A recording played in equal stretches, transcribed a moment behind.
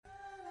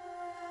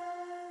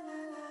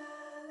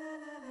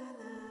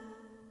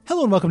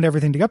Hello and welcome to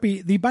Everything to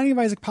Guppy, the Binding of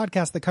Isaac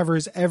podcast that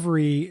covers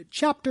every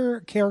chapter,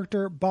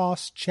 character,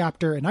 boss,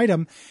 chapter, and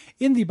item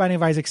in the Binding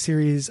of Isaac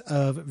series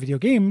of video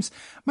games.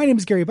 My name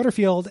is Gary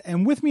Butterfield,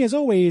 and with me as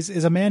always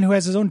is a man who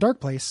has his own dark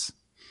place,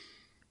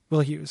 Will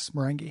Hughes,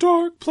 Morengi.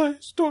 Dark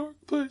place, dark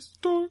place,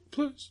 dark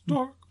place,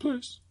 dark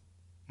place.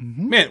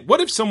 Mm-hmm. Man,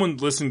 what if someone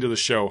listening to the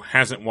show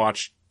hasn't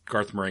watched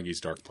Garth Marenghi's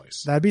Dark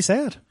Place? That'd be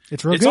sad.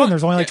 It's real good.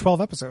 There's only like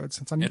 12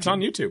 episodes. It's on YouTube. It's on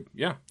YouTube,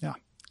 yeah. Yeah.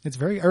 It's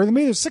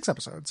maybe there's 6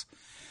 episodes.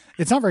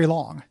 It's not very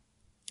long.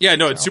 Yeah,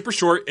 no, it's super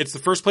short. It's the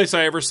first place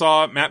I ever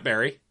saw Matt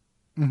Berry.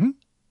 Mm-hmm.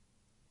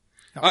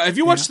 Have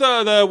you watched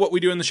the What We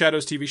Do in the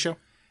Shadows TV show?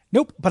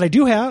 Nope, but I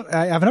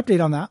have an update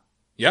on that.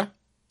 Yeah?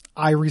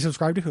 I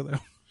resubscribed to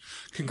Hulu.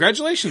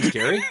 Congratulations,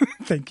 Gary.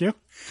 Thank you.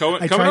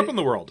 Coming up in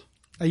the world.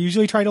 I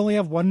usually try to only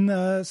have one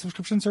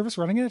subscription service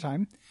running at a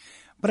time,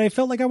 but I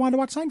felt like I wanted to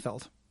watch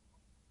Seinfeld.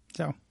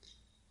 So.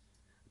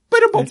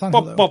 It's on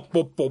Hulu.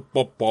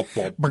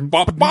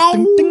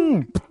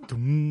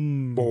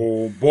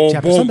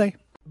 Chapter Sunday.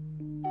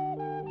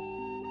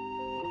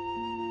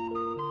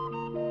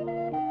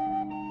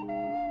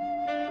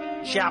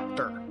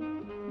 Chapter.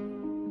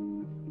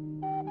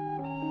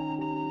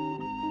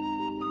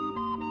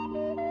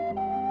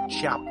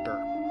 Chapter.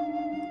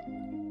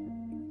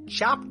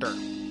 Chapter.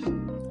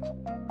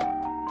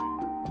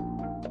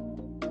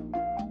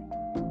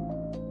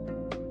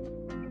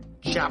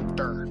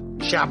 Chapter.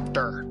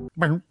 Chapter.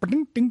 I really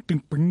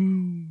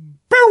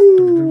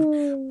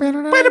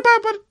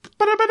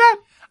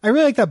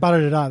like that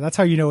ba-da-da-da. That's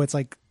how you know it's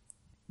like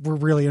we're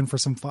really in for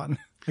some fun.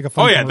 Like a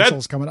fun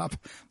commercial's coming up.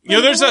 You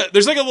know, there's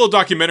like a little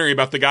documentary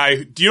about the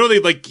guy. Do you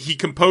know he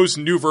composed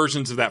new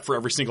versions of that for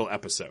every single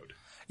episode?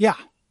 Yeah.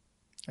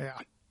 Yeah.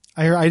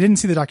 I didn't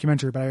see the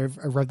documentary, but I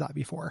read that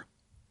before.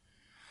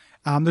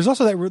 There's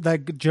also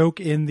that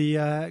joke in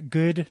the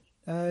good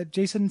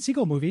Jason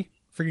Segel movie,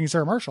 Freaking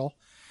Sarah Marshall,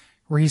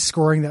 where he's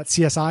scoring that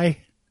CSI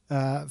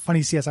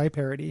funny CSI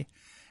parody,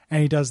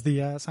 and he does the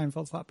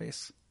Seinfeld slap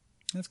bass.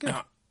 That's good.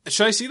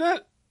 Should I see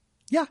that?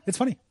 Yeah, it's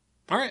funny.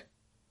 All right.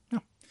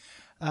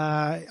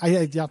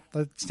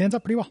 That stands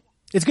up pretty well.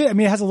 It's good. I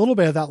mean, it has a little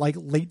bit of that like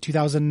late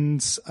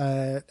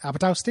 2000s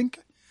Apatow stink.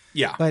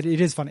 Yeah, but it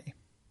is funny.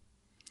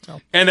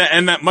 So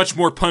and that much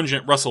more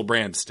pungent Russell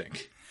Brand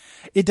stink.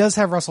 It does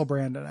have Russell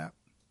Brand in it.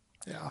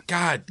 Yeah.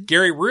 God,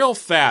 Gary, real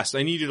fast.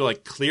 I need you to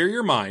clear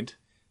your mind.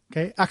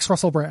 Okay, X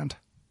Russell Brand.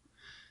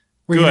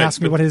 Were you going to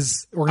ask me what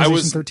his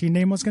Organization 13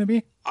 name was going to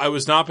be? I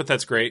was not, but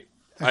that's great.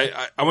 Okay.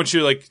 I want you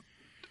to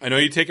I know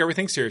you take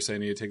everything seriously. I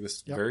need to take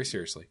this very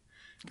seriously.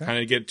 Okay.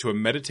 Kind of get to a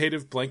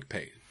meditative blank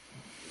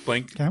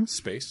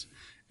space.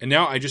 And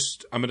now I'm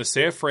going to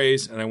say a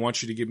phrase, and I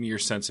want you to give me your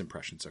sense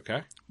impressions,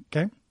 okay?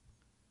 Okay.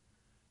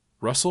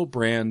 Russell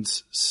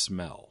Brand's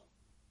smell.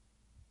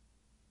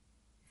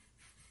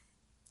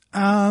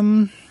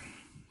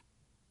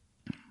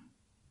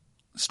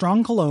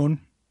 Strong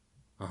cologne.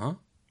 Uh-huh.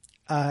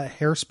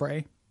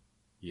 Hairspray.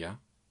 Yeah.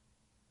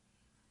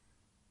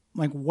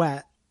 Like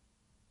wet.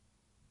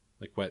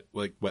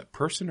 Like wet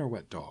person or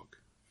wet dog?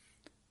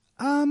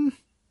 No,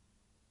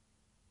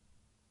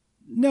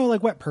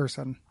 like wet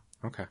person.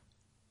 Okay.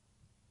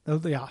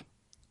 Oh, yeah.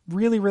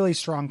 Really, really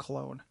strong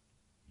cologne.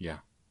 Yeah.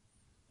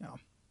 Yeah.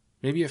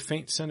 Maybe a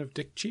faint scent of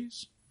dick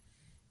cheese?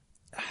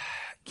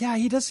 Yeah,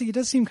 he does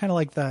seem kind of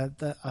like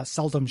the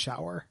seldom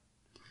shower.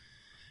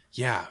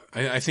 Yeah,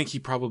 I think he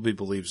probably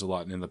believes a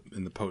lot in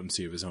the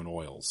potency of his own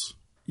oils.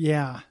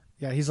 Yeah,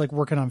 he's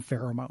working on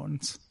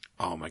pheromones.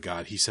 Oh my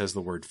God, he says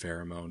the word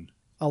pheromone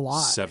a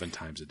lot, 7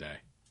 times a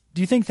day.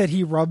 Do you think that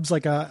he rubs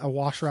a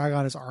wash rag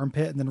on his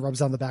armpit and then rubs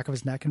down the back of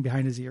his neck and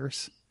behind his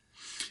ears?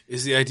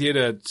 Is the idea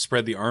to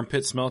spread the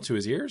armpit smell to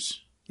his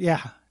ears?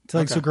 Yeah,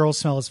 so girls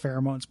smell his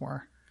pheromones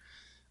more.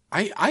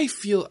 I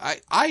feel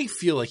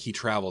like he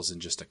travels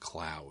in just a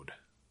cloud,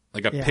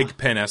 like a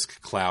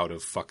Pigpen-esque cloud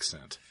of fuck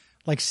scent.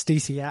 Like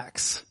Stacy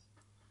X.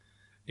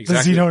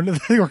 Exactly.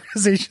 The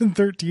Organization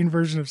 13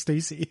 version of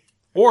Stacy.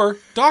 Or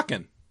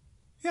Dokken.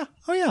 Yeah.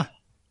 Oh, yeah.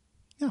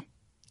 Yeah.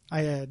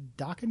 I had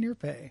Dokken your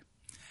pay.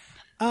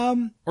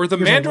 Or the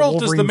Mandrill.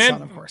 Does the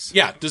son, of course.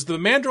 Yeah. Does the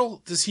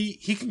Mandrill,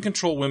 he can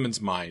control women's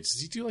minds.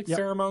 Does he do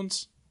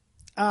pheromones?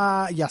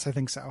 Yes, I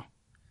think so.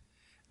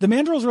 The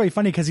Mandrill is really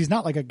funny because he's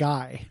not like a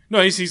guy.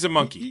 No, he's a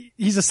monkey.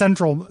 He's a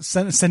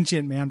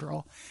sentient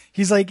Mandrill.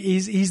 He's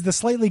he's the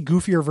slightly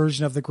goofier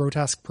version of the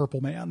grotesque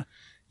purple man.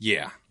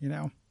 Yeah.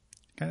 Kind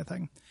of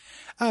thing.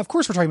 Of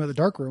course, we're talking about the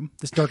Dark Room,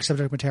 this dark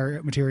subject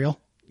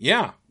material.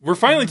 Yeah. We're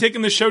finally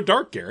taking this show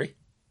dark, Gary.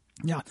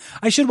 Yeah.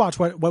 I should watch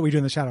what We Do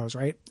in the Shadows,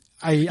 right?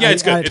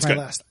 It's good. It's my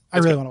list. I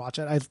really want to watch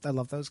it. I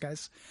love those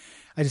guys.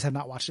 I just have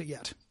not watched it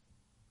yet.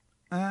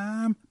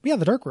 The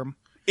Dark Room.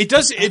 It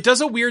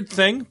does a weird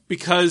thing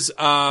because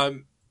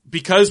one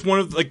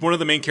of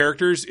the main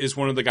characters is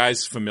one of the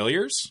guy's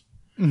familiars.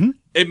 Mm-hmm.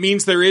 It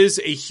means there is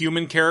a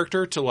human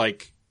character to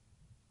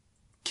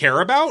care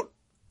about.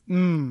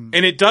 And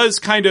it does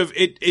kind of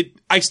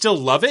I still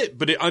love it,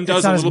 but it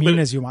undoes a little bit. It's not as mean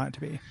as you want it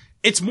to be.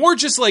 It's more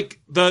just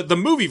like the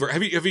movie.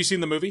 Have you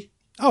seen the movie?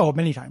 Oh,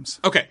 many times.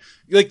 Okay.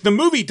 The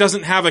movie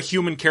doesn't have a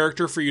human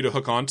character for you to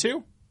hook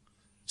onto.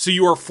 So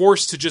you are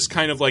forced to just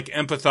kind of like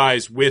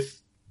empathize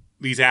with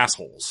these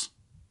assholes.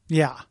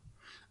 Yeah.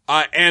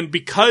 And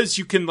because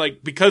you can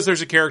because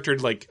there's a character,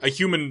 like a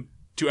human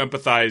to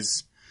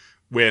empathize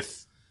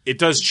with, it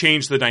does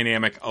change the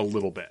dynamic a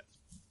little bit.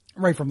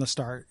 Right from the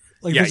start.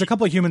 Like there's a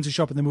couple of humans who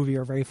show up in the movie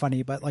who are very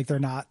funny, but like they're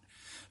not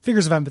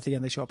figures of empathy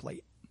and they show up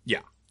late.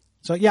 Yeah.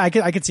 So yeah, I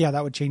could see how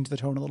that would change the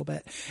tone a little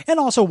bit. And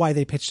also why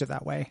they pitched it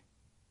that way,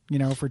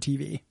 for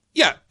TV.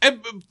 Yeah,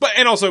 and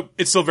also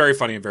it's still very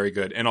funny and very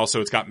good. And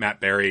also it's got Matt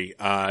Berry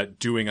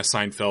doing a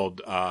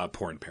Seinfeld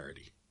porn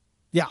parody.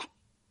 Yeah,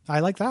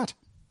 I like that.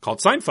 Called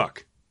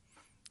Seinfuck.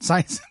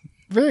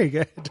 Very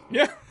good.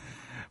 Yeah,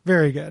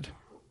 very good.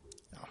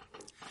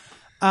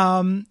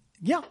 Yeah.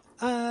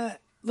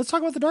 Let's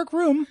talk about the Dark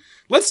Room.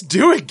 Let's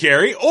do it,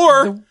 Gary.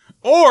 Or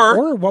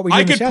what we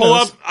I could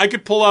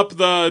pull up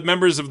the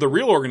members of the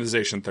real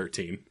Organization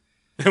 13,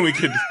 and we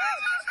could.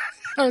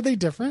 Are they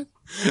different?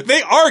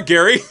 They are,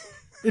 Gary.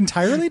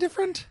 Entirely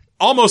different?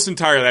 Almost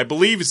entirely. I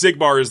believe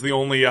Xigbar is the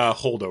only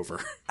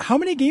holdover. How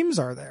many games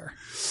are there?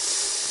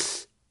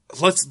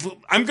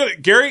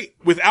 Gary,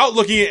 without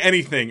looking at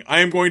anything,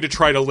 I am going to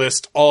try to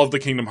list all of the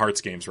Kingdom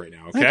Hearts games right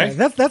now, okay?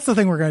 That's the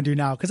thing we're going to do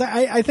now, because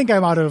I think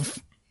I'm out of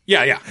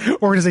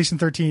Organization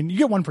 13. You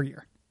get one per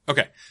year.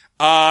 Okay.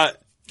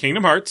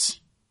 Kingdom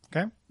Hearts.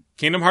 Okay.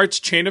 Kingdom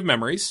Hearts Chain of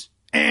Memories.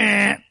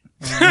 Oh,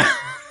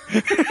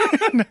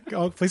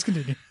 please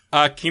continue.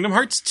 Kingdom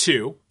Hearts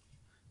 2.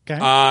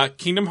 Okay.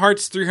 Kingdom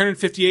Hearts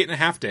 358 and a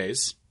half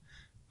days.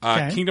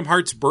 Kingdom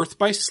Hearts Birth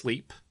by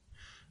Sleep.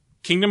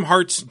 Kingdom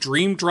Hearts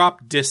Dream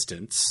Drop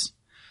Distance.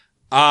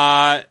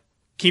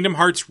 Kingdom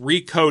Hearts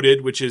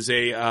Recoded, which is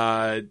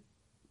a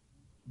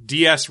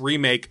DS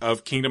remake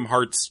of Kingdom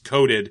Hearts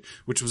Coded,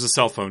 which was a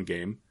cell phone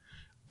game.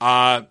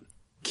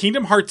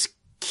 Kingdom Hearts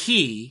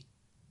Key,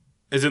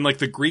 as in like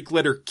the Greek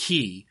letter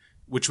key,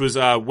 which was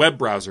a web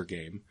browser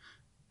game.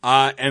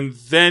 And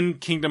then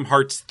Kingdom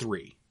Hearts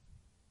 3.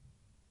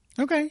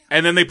 Okay.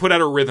 And then they put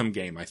out a rhythm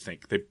game, I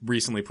think. They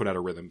recently put out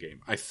a rhythm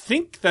game. I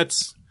think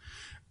that's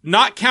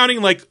not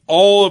counting like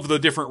all of the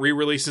different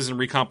re-releases and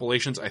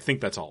recompilations. I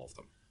think that's all of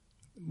them.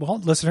 Well,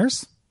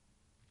 listeners,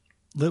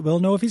 we'll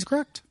know if he's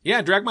correct.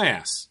 Yeah, drag my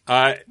ass.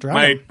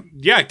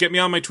 Get me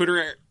on my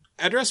Twitter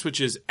address,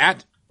 which is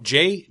at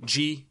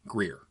JG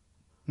Greer.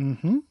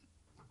 Mm-hmm.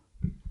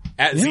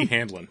 At Z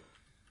Handlin.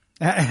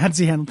 At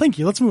Z Handlin. Thank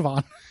you. Let's move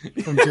on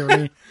from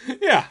Jeremy.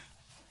 Yeah.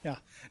 Yeah.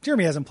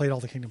 Jeremy hasn't played all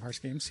the Kingdom Hearts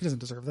games. He doesn't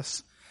deserve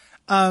this.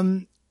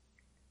 The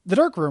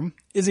Dark Room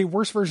is a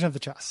worse version of the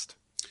chest.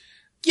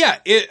 Yeah,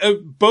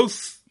 it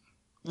both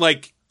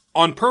like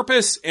on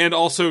purpose and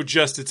also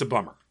just it's a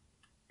bummer.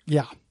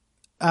 Yeah.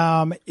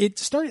 It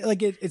started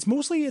like it's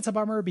mostly a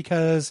bummer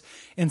because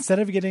instead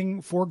of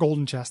getting 4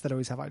 golden chests that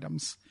always have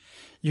items,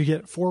 you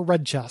get 4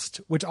 red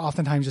chests, which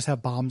oftentimes just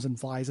have bombs and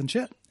flies and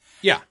shit.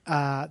 Yeah.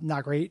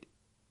 Not great.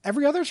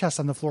 Every other chest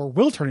on the floor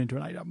will turn into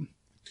an item.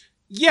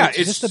 Yeah,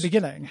 it's just the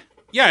beginning.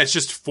 Yeah, it's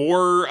just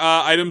 4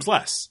 items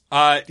less.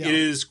 It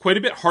is quite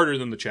a bit harder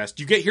than the chest.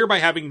 You get here by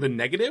having the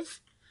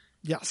negative.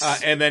 Yes.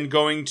 And then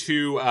going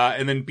to,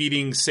 and then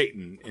beating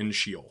Satan in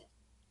Sheol.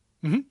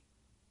 Mm-hmm.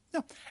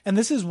 Yeah. And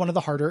this is one of the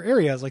harder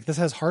areas. Like this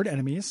has hard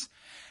enemies,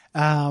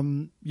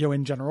 in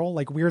general,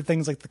 like weird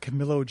things like the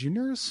Camillo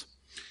Juniors.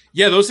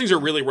 Yeah, those things are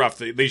really rough.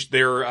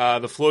 They're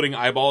the floating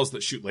eyeballs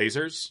that shoot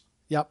lasers.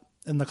 Yep.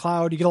 In the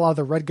cloud, you get a lot of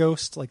the red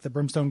ghosts, like the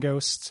brimstone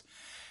ghosts.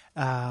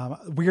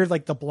 Weird,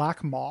 like the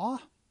black maw.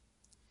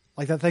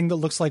 Like that thing that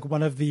looks like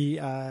one of the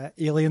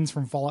aliens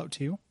from Fallout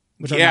 2,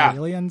 which are not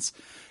aliens.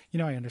 I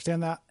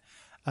understand that.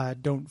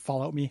 Don't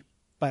Fallout me,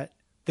 but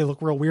they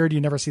look real weird.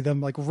 You never see them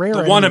like rare.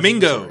 The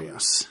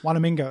Wanamingos.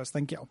 Wanamingos,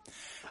 thank you.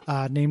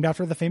 Named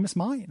after the famous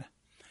mine.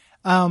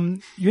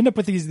 You end up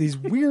with these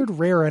weird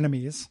rare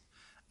enemies.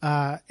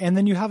 And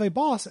then you have a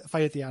boss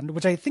fight at the end,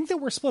 which I think that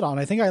we're split on.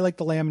 I think I like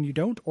the lamb and you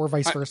don't, or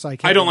vice versa.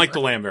 I don't like the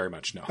lamb very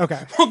much, no.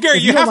 Okay. Well, Gary,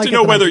 you have to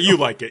know whether you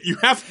like it. You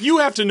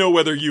have to know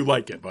whether you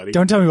like it, buddy.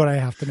 Don't tell me what I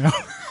have to know.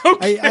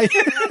 Okay.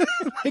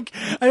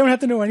 I don't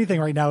have to know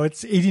anything right now.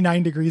 It's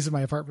 89 degrees in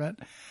my apartment.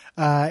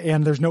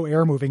 And there's no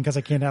air moving because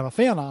I can't have a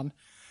fan on.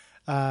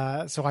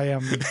 So I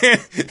am.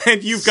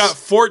 And you've got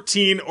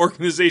 14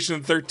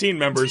 Organization 13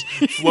 members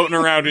floating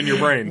around in your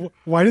brain.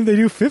 Why didn't they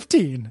do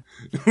 15?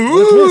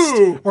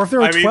 Ooh! Or if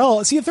there were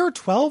 12. See, if there were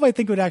 12, I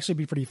think it would actually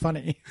be pretty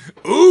funny.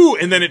 Ooh!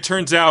 And then it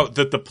turns out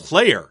that the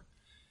player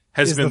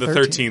has been the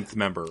 13th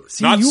member.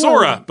 See, not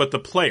Sora, but the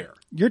player.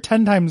 You're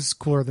 10 times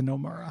cooler than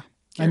Nomura.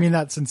 I mean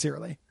that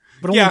sincerely.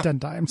 But only 10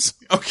 times.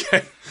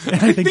 Okay.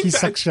 And I think he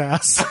sucks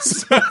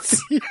ass.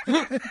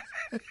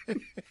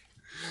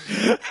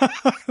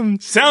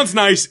 Sounds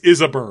nice is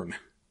a burn.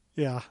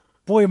 Yeah.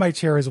 Boy, my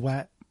chair is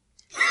wet.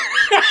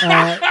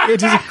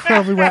 It is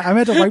incredibly wet. I'm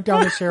going to wipe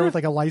down the chair with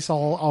like a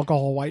Lysol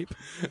alcohol wipe.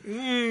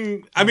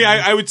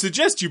 I would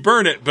suggest you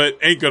burn it, but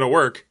ain't going to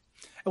work.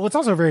 Well, it's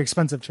also a very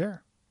expensive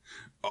chair.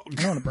 I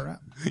don't want to burn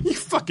it. You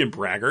fucking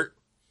braggart.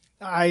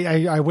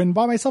 I went and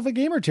bought myself a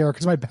gamer chair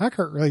because my back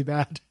hurt really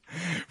bad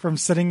from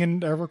sitting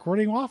and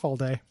recording off all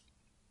day.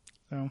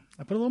 So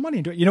I put a little money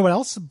into it. You know what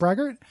else,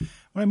 braggart?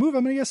 When I move,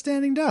 I'm going to get a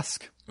standing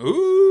desk.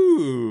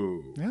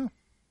 Ooh. Yeah.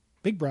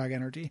 Big brag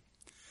energy.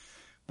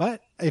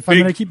 But if I'm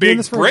going to keep doing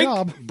this for a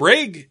job.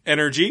 Brag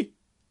energy,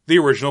 the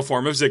original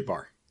form of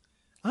Xigbar.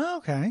 Oh,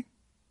 okay.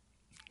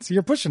 So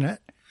you're pushing it.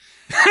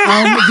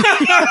 Am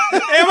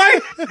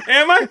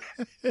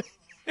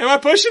I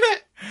pushing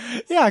it?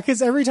 Yeah,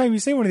 because every time you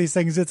say one of these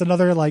things, it's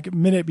another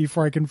minute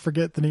before I can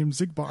forget the name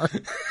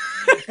Xigbar.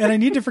 And I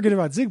need to forget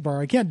about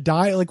Xigbar. I can't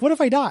die. What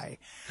if I die?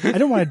 I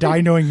don't want to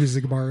die knowing who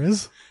Xigbar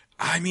is.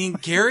 I mean,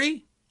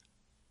 Gary,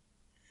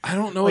 I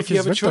don't know if you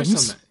have a choice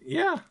on that.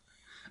 Yeah.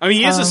 I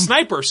mean, he is a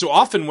sniper, so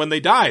often when they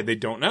die, they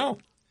don't know.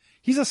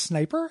 He's a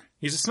sniper?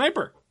 He's a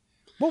sniper.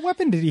 What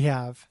weapon did he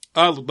have?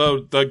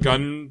 The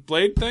gun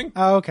blade thing.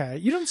 Oh, okay.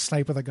 You don't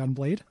snipe with a gun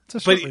blade. It's a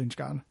short-range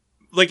gun.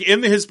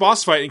 In his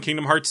boss fight in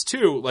Kingdom Hearts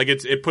 2,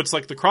 it puts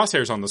the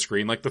crosshairs on the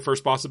screen like the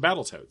first boss of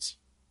Battletoads.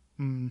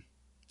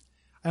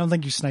 I don't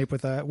think you snipe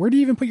with a... Where do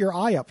you even put your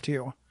eye up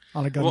to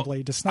on a gun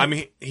blade to snipe? I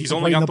mean, he's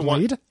only got the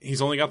one.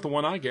 He's only got the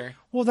one eye, Gary.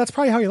 Well, that's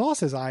probably how he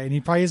lost his eye, and he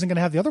probably isn't going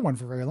to have the other one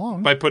for very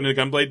long. By putting a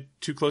gun blade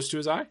too close to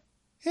his eye?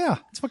 Yeah,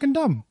 it's fucking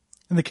dumb.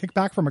 And the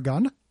kickback from a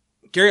gun?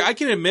 Gary, I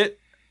can admit,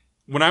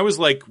 when I was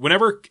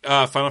whenever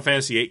Final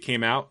Fantasy VIII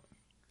came out,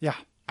 yeah,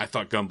 I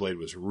thought Gunblade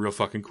was real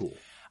fucking cool.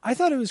 I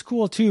thought it was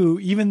cool too,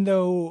 even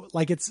though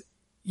it's,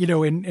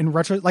 in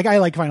retro, I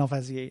like Final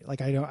Fantasy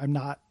VIII. I'm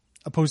not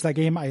opposed to that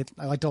game. I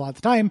liked it a lot at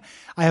the time.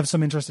 I have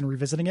some interest in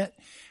revisiting it.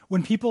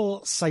 When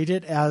people cite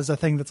it as a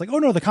thing that's oh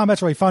no, the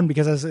combat's really fun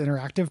because it's an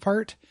interactive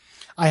part,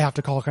 I have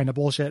to call kind of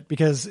bullshit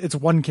because it's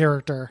one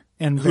character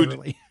and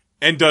literally.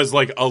 And does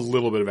a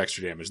little bit of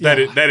extra damage.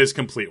 Yeah. That is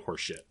complete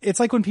horseshit. It's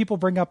like when people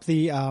bring up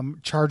the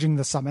charging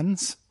the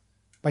summons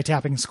by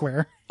tapping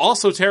square.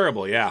 Also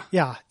terrible, yeah.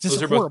 Yeah, just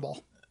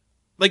horrible.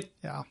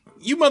 Yeah.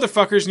 You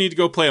motherfuckers need to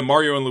go play a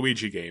Mario and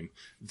Luigi game.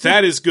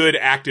 That is good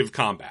active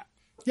combat.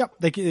 Yep,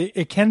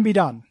 it can be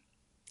done.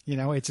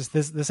 It's just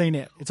this ain't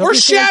it. It's or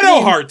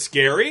Shadow Hearts,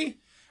 Gary.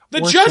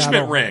 The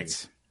Judgment Ring.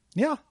 Hearts.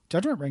 Yeah,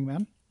 Judgment Ring,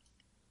 man.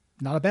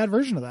 Not a bad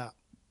version of that.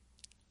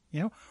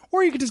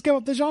 Or you could just give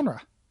up the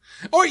genre.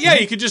 Or yeah,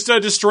 you could just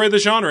destroy the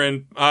genre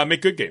and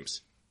make good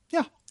games.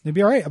 Yeah, it'd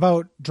be all right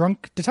about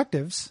drunk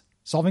detectives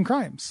solving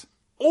crimes.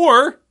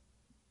 Or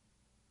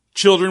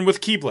children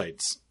with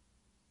keyblades.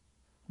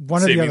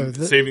 One or the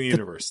other. Saving the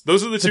universe.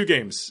 Those are the two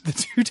games. The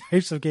two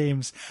types of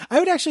games. I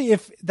would actually,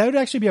 that would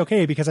actually be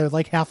okay because I would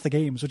like half the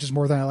games, which is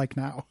more than I like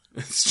now.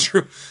 It's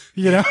true.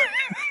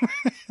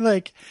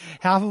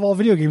 Half of all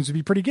video games would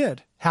be pretty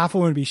good. Half of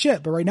them would be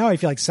shit, but right now I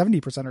feel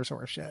 70% or so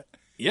are shit.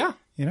 Yeah.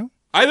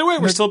 Either way,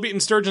 we're still beating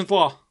Sturgeon's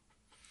Law.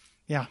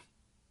 Yeah.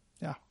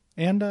 Yeah.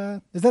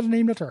 And is that a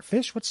name after a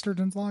fish? What's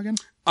Sturgeon's Law again?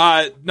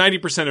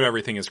 90% of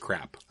everything is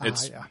crap.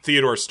 It's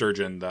Theodore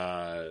Sturgeon,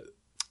 the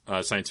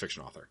science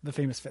fiction author. The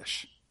famous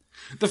fish.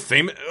 The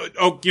famous...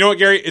 Oh, you know what,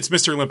 Gary? It's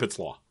Mr. Limpet's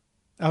Law.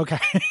 Okay.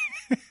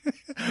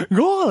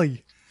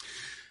 Golly.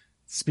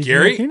 Speaking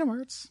Gary, of Kingdom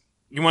Hearts.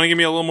 You want to give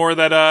me a little more of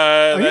that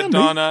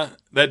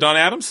Don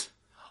Adams?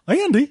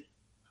 Andy?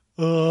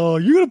 You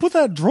going to put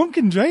that drunk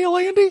in jail,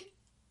 Andy?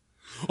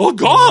 Oh,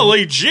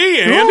 golly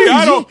gee, Andy.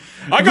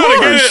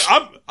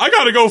 I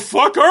gotta go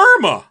fuck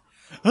Irma.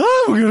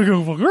 Oh, we're gonna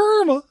go fuck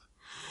Irma.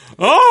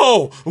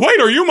 Oh, wait,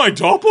 are you my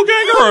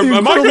doppelganger? Or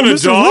am I gonna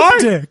Mr. die?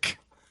 Limp Dick.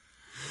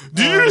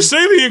 Did you just say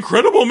the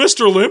incredible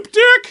Mr. Limp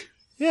Dick?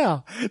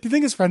 Yeah. Do you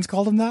think his friends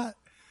called him that?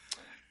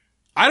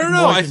 I don't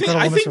know. I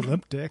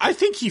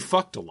think he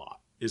fucked a lot,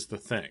 is the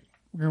thing.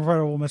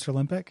 Incredible Mr.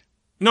 Limp Dick?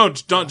 No,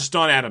 just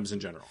Don Adams in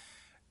general.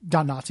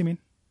 Don Knotts, you mean?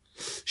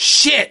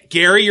 Shit,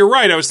 Gary, you're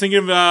right. I was thinking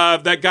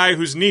of that guy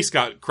whose niece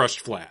got crushed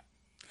flat.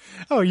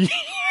 Oh, yeah.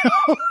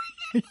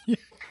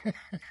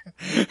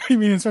 You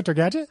mean Inspector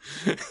Gadget?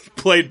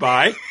 Played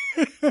by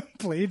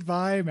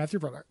Matthew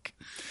Broderick.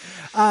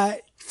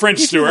 French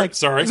Stewart,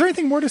 sorry. Is there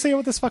anything more to say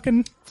about this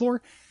fucking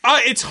floor?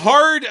 It's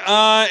hard,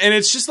 and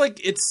it's just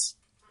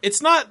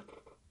it's not,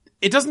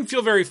 it doesn't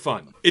feel very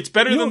fun. It's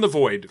better than The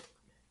Void.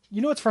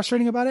 You know what's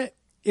frustrating about it?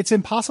 It's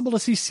impossible to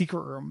see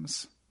secret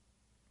rooms.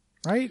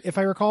 Right? If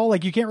I recall,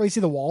 you can't really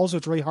see the walls, so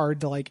it's really hard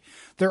to,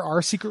 there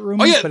are secret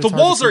rooms. Oh yeah, the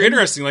walls are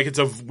interesting. It's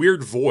a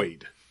weird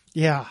void.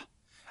 Yeah.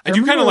 I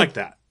do kind of like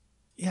that.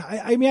 Yeah,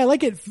 I mean, I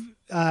like it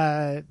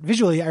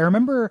visually. I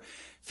remember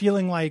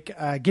feeling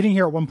getting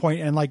here at one point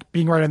and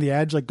being right on the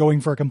edge,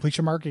 going for a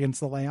completion mark against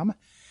the lamb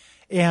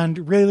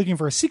and really looking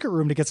for a secret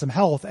room to get some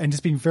health and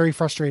just being very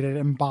frustrated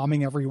and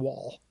bombing every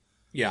wall.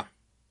 Yeah.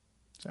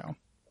 So,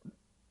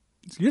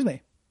 excuse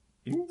me.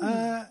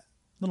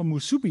 Little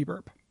musubi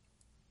burp.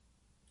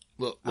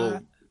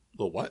 Little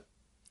what?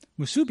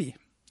 Musubi.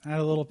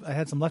 I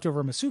had some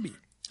leftover musubi.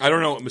 I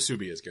don't know what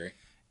musubi is, Gary.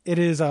 It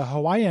is a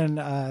Hawaiian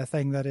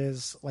thing that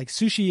is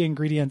sushi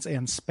ingredients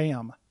and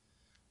Spam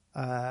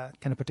kind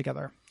of put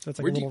together. So it's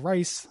a little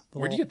rice.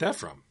 Where'd you get that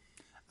from?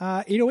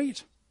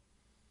 808.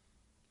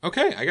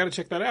 Okay, I got to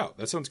check that out.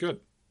 That sounds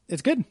good.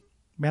 It's good.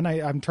 Man,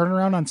 I'm turning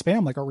around on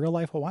Spam like a real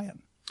life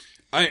Hawaiian.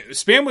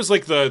 Spam was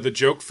like the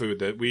joke food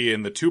that we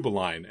in the tuba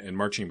line and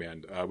marching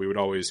band, we would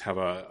always have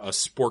a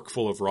spork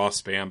full of raw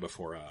Spam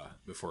before a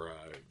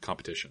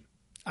competition.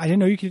 I didn't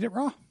know you could eat it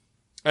raw.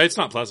 It's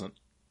not pleasant.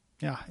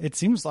 Yeah, it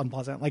seems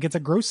unpleasant. Like it's a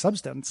gross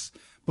substance,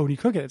 but when you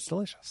cook it, it's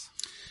delicious.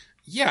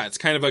 Yeah, it's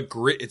kind of a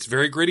grit. It's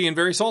very gritty and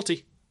very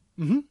salty.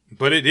 Mm-hmm.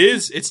 But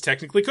it's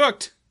technically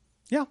cooked.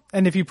 Yeah,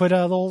 and if you put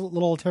a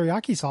little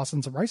teriyaki sauce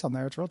and some rice on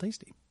there, it's real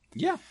tasty.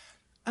 Yeah.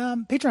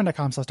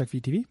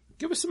 Patreon.com/DuckFeedTV.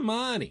 Give us some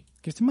money.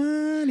 Give some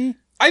money.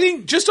 I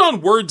think just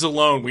on words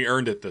alone, we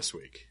earned it this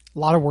week. A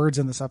lot of words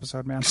in this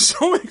episode, man.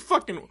 So many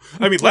fucking...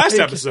 I mean, last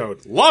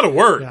episode, a lot of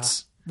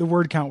words. Yeah, the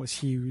word count was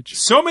huge.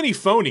 So many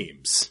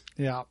phonemes.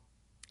 Yeah.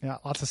 Yeah,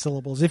 lots of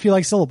syllables. If you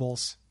like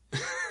syllables,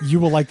 you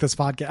will like this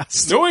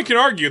podcast. No one can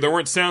argue there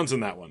weren't sounds in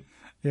that one.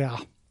 Yeah.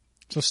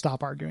 So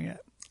stop arguing it.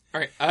 All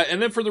right.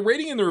 And then for the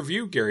rating and the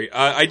review, Gary,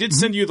 I did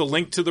send you the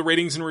link to the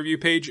ratings and review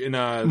page in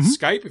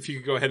Skype. If you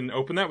could go ahead and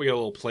open that. We got a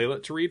little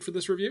playlet to read for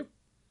this review.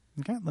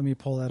 Okay, let me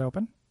pull that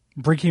open.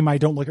 Breaking my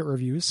don't look at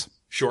reviews.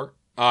 Sure.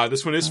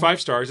 This one is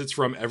 5 stars. It's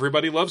from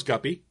Everybody Loves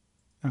Guppy.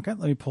 Okay,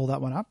 let me pull that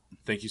one up.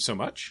 Thank you so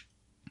much.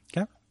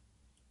 Okay.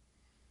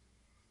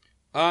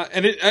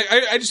 And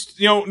I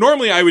just,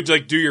 normally I would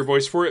like do your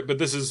voice for it, but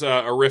this is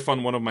a riff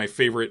on one of my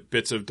favorite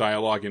bits of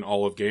dialogue in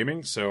all of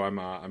gaming, so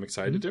I'm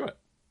excited to do it.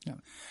 Yeah.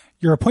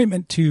 Your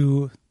appointment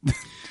to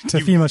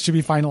FEMA should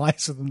be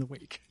finalized within the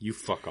week. You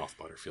fuck off,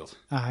 Butterfield.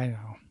 I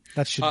know.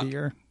 That should be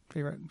your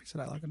favorite piece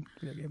of dialogue in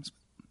video games.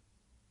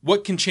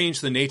 What can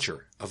change the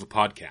nature of a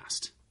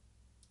podcast?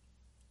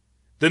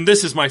 Then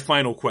this is my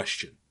final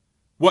question.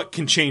 What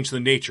can change the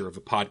nature of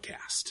a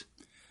podcast?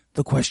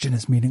 The question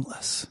is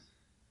meaningless.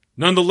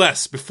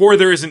 Nonetheless, before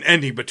there is an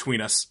ending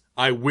between us,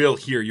 I will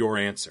hear your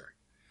answer.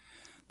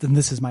 Then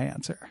this is my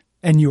answer,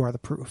 and you are the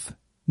proof.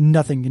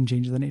 Nothing can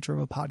change the nature of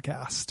a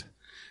podcast.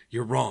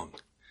 You're wrong.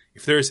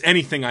 If there is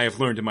anything I have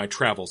learned in my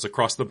travels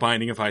across the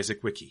Binding of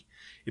Isaac Wiki,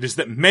 it is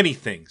that many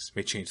things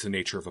may change the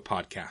nature of a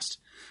podcast.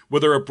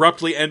 Whether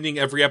abruptly ending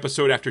every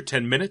episode after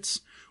 10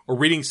 minutes, or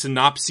reading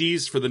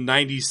synopses for the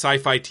 90s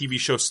sci-fi TV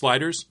show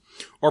Sliders,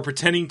 or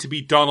pretending to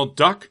be Donald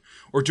Duck,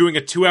 or doing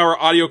a 2-hour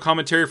audio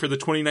commentary for the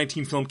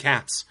 2019 film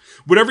Cats.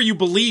 Whatever you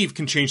believe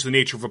can change the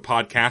nature of a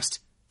podcast,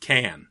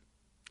 can.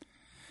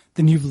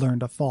 Then you've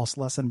learned a false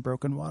lesson,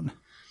 broken one.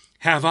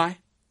 Have I?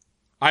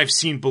 I've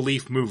seen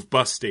belief move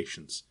bus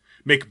stations,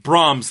 make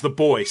Brahms the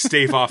boy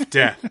stave off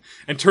death,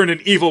 and turn an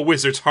evil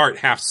wizard's heart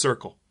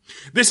half-circle.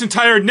 This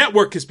entire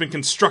network has been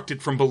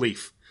constructed from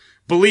belief.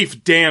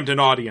 Belief damned an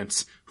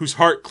audience, whose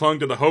heart clung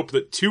to the hope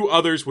that 2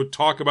 others would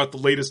talk about the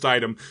latest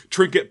item,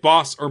 trinket,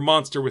 boss, or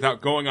monster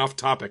without going off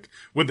topic,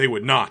 when they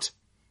would not.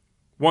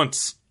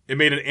 Once, it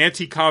made an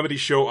anti-comedy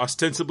show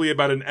ostensibly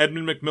about an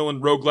Edmund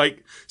Macmillan roguelike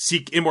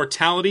seek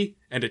immortality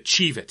and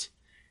achieve it.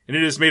 And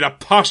it has made a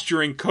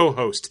posturing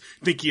co-host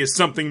think he is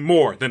something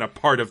more than a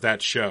part of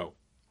that show.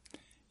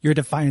 Your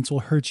defiance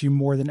will hurt you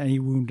more than any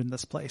wound in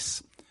this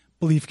place.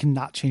 Belief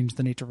cannot change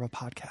the nature of a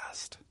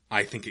podcast.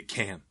 I think it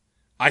can.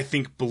 I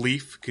think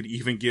belief could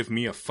even give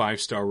me a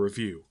 5-star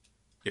review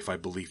if I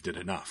believed it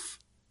enough.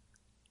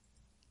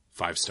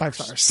 5 stars.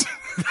 5 stars.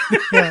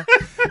 Yeah,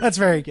 that's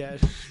very good.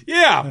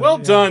 Yeah, well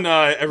done.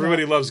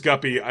 Everybody Loves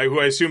Guppy, who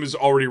I assume has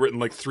already written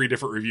like 3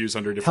 different reviews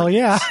under different. Hell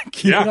yeah.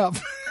 Keep it up.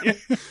 Yeah.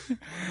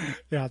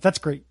 Yeah, that's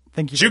great.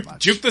 Thank you very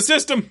much. Juke the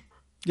system.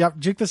 Yep,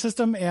 juke the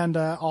system, and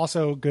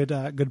also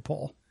good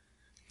pull.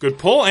 Good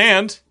pull,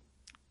 and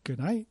good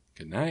night.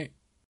 Good night.